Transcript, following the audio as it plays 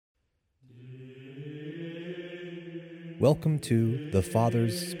Welcome to The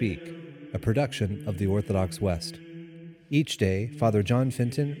Fathers Speak, a production of the Orthodox West. Each day, Father John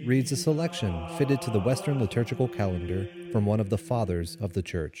Fenton reads a selection fitted to the Western liturgical calendar from one of the Fathers of the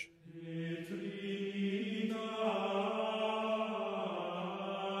Church.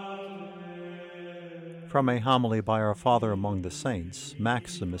 From a homily by our Father among the Saints,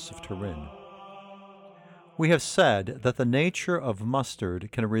 Maximus of Turin. We have said that the nature of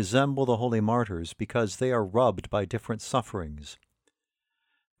mustard can resemble the holy martyrs because they are rubbed by different sufferings.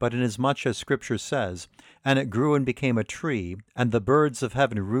 But inasmuch as Scripture says, "And it grew and became a tree, and the birds of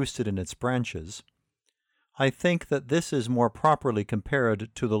heaven roosted in its branches," I think that this is more properly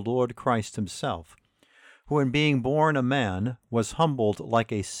compared to the Lord Christ himself, who in being born a man was humbled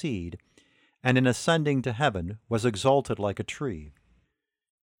like a seed, and in ascending to heaven was exalted like a tree.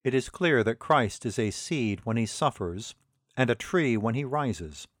 It is clear that Christ is a seed when he suffers, and a tree when he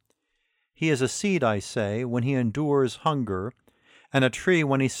rises. He is a seed, I say, when he endures hunger, and a tree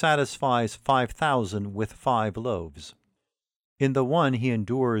when he satisfies 5,000 with 5 loaves. In the one he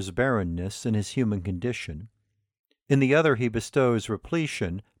endures barrenness in his human condition, in the other he bestows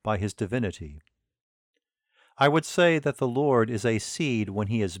repletion by his divinity. I would say that the Lord is a seed when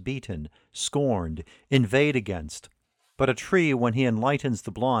he is beaten, scorned, inveighed against, but a tree when he enlightens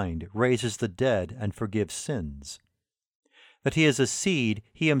the blind, raises the dead, and forgives sins. That he is a seed,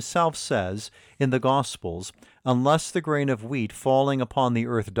 he himself says in the Gospels, unless the grain of wheat falling upon the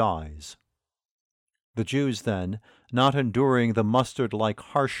earth dies. The Jews then, not enduring the mustard-like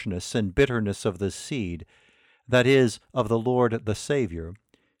harshness and bitterness of the seed, that is, of the Lord the Savior,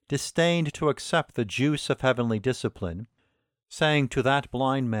 disdained to accept the juice of heavenly discipline, saying to that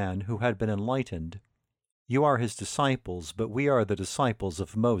blind man who had been enlightened, "You are his disciples, but we are the disciples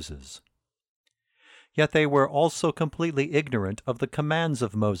of Moses." Yet they were also completely ignorant of the commands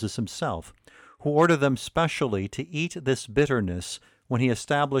of Moses himself, who ordered them specially to eat this bitterness when he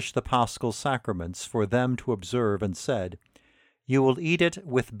established the paschal sacraments for them to observe, and said, "You will eat it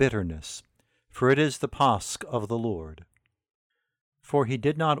with bitterness, for it is the Pasch of the Lord." For he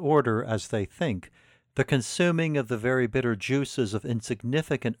did not order, as they think, the consuming of the very bitter juices of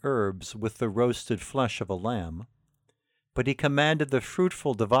insignificant herbs with the roasted flesh of a lamb, but he commanded the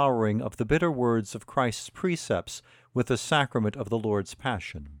fruitful devouring of the bitter words of Christ's precepts with the sacrament of the Lord's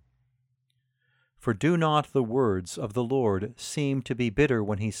Passion. For do not the words of the Lord seem to be bitter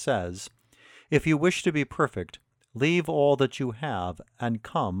when he says, "If you wish to be perfect, leave all that you have, and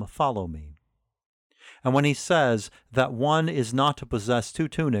come, follow me"? And when he says that one is not to possess 2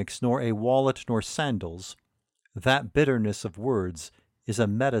 tunics, nor a wallet, nor sandals, that bitterness of words is a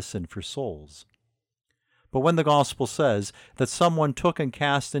medicine for souls. But when the Gospel says that someone took and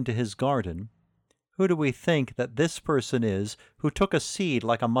cast into his garden, who do we think that this person is who took a seed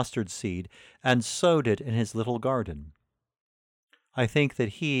like a mustard seed and sowed it in his little garden? I think that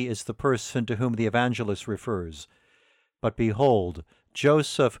he is the person to whom the evangelist refers. But behold,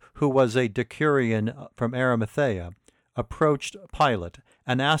 Joseph, who was a decurion from Arimathea, approached Pilate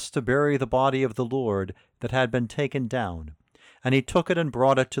and asked to bury the body of the Lord that had been taken down, and he took it and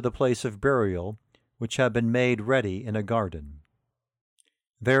brought it to the place of burial, which had been made ready in a garden.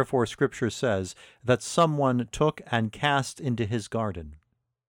 Therefore Scripture says that someone took and cast into his garden.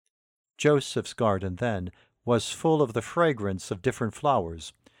 Joseph's garden, then, was full of the fragrance of different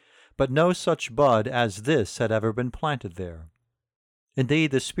flowers, but no such bud as this had ever been planted there.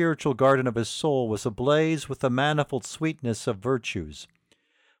 Indeed, the spiritual garden of his soul was ablaze with the manifold sweetness of virtues,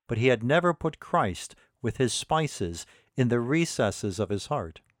 but he had never put Christ with his spices in the recesses of his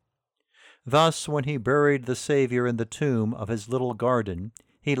heart. Thus, when he buried the Savior in the tomb of his little garden,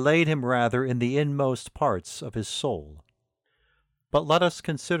 he laid him rather in the inmost parts of his soul. But let us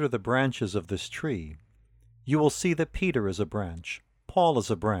consider the branches of this tree. You will see that Peter is a branch, Paul is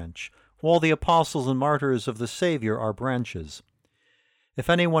a branch, all the apostles and martyrs of the Savior are branches. If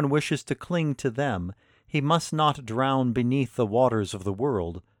anyone wishes to cling to them, he must not drown beneath the waters of the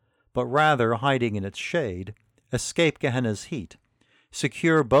world, but rather, hiding in its shade, escape Gehenna's heat,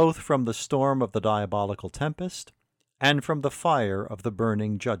 secure both from the storm of the diabolical tempest and from the fire of the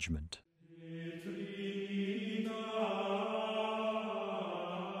burning judgment.